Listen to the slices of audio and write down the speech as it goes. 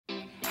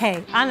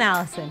Hey, I'm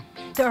Allison.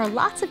 There are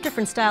lots of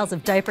different styles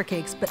of diaper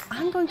cakes, but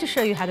I'm going to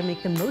show you how to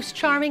make the most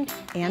charming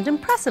and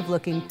impressive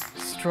looking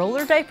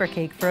stroller diaper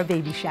cake for a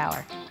baby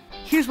shower.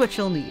 Here's what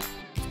you'll need.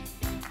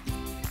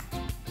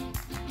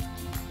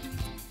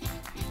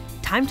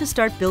 Time to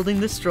start building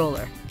the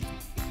stroller.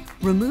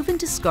 Remove and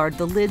discard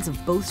the lids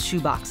of both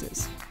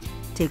shoeboxes.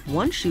 Take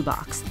one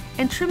shoebox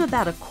and trim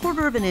about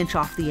 1/4 inch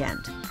off the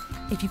end.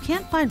 If you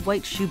can't find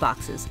white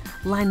shoeboxes,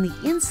 line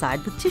the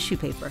inside with tissue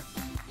paper.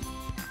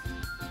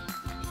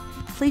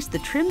 Place the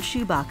trimmed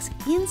shoebox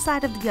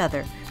inside of the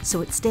other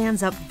so it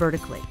stands up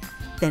vertically.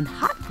 Then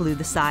hot glue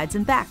the sides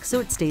and back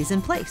so it stays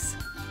in place.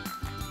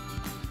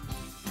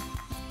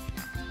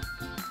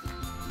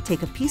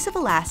 Take a piece of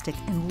elastic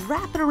and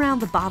wrap it around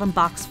the bottom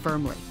box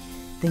firmly.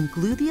 Then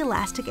glue the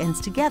elastic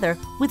ends together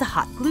with a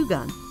hot glue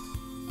gun.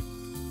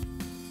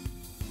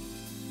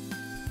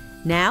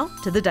 Now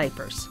to the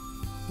diapers.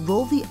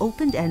 Roll the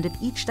opened end of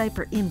each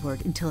diaper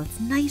inward until it's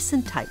nice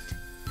and tight.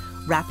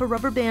 Wrap a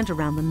rubber band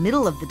around the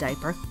middle of the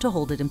diaper to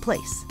hold it in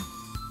place.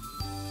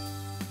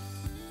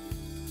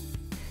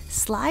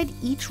 Slide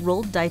each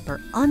rolled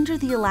diaper under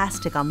the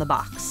elastic on the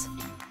box.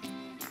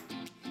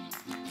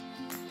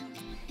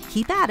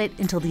 Keep at it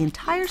until the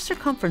entire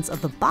circumference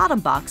of the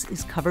bottom box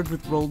is covered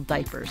with rolled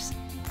diapers.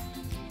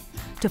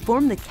 To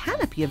form the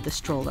canopy of the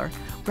stroller,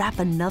 wrap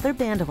another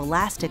band of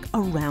elastic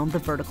around the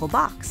vertical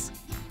box.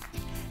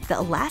 The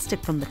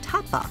elastic from the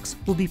top box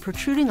will be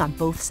protruding on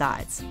both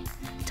sides.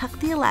 Tuck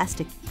the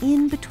elastic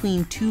in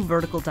between two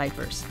vertical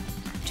diapers.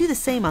 Do the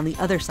same on the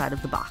other side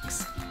of the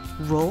box.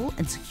 Roll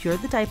and secure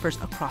the diapers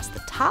across the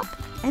top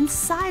and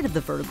side of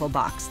the vertical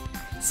box,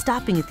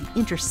 stopping at the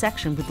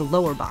intersection with the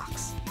lower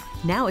box.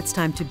 Now it's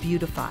time to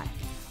beautify.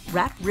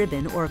 Wrap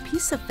ribbon or a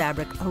piece of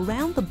fabric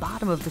around the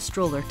bottom of the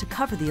stroller to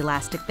cover the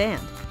elastic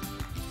band.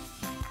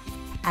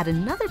 Add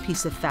another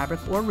piece of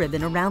fabric or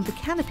ribbon around the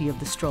canopy of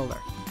the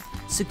stroller.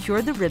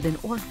 Secure the ribbon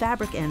or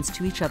fabric ends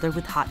to each other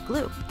with hot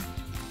glue.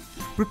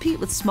 Repeat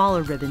with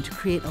smaller ribbon to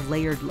create a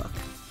layered look.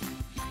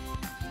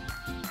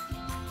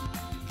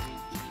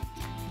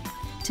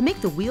 To make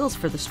the wheels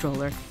for the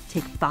stroller,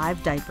 take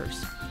 5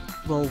 diapers.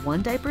 Roll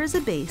 1 diaper as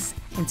a base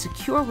and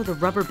secure with a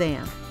rubber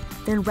band.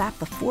 Then wrap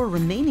the 4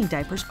 remaining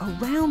diapers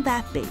around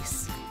that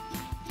base.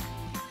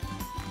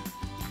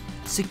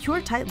 Secure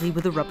tightly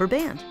with a rubber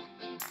band.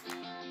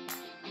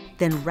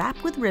 Then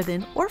wrap with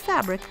ribbon or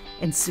fabric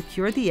and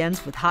secure the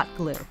ends with hot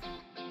glue.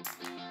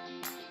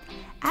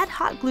 Add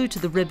hot glue to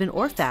the ribbon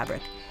or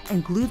fabric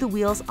and glue the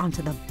wheels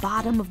onto the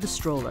bottom of the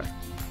stroller.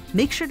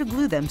 Make sure to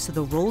glue them so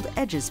the rolled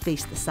edges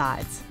face the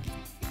sides.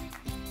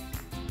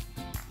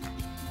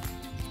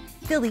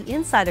 Fill the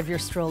inside of your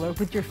stroller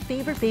with your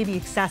favorite baby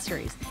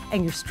accessories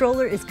and your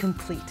stroller is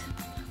complete.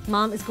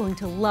 Mom is going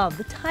to love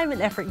the time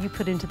and effort you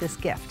put into this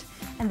gift.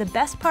 And the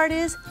best part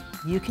is,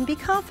 you can be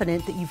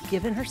confident that you've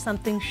given her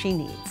something she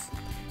needs.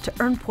 To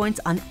earn points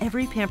on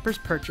every Pampers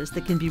purchase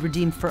that can be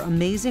redeemed for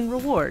amazing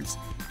rewards,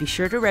 be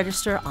sure to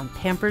register on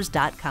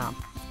Pampers.com.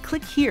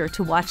 Click here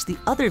to watch the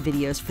other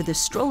videos for this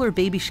stroller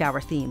baby shower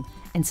theme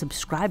and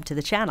subscribe to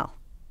the channel.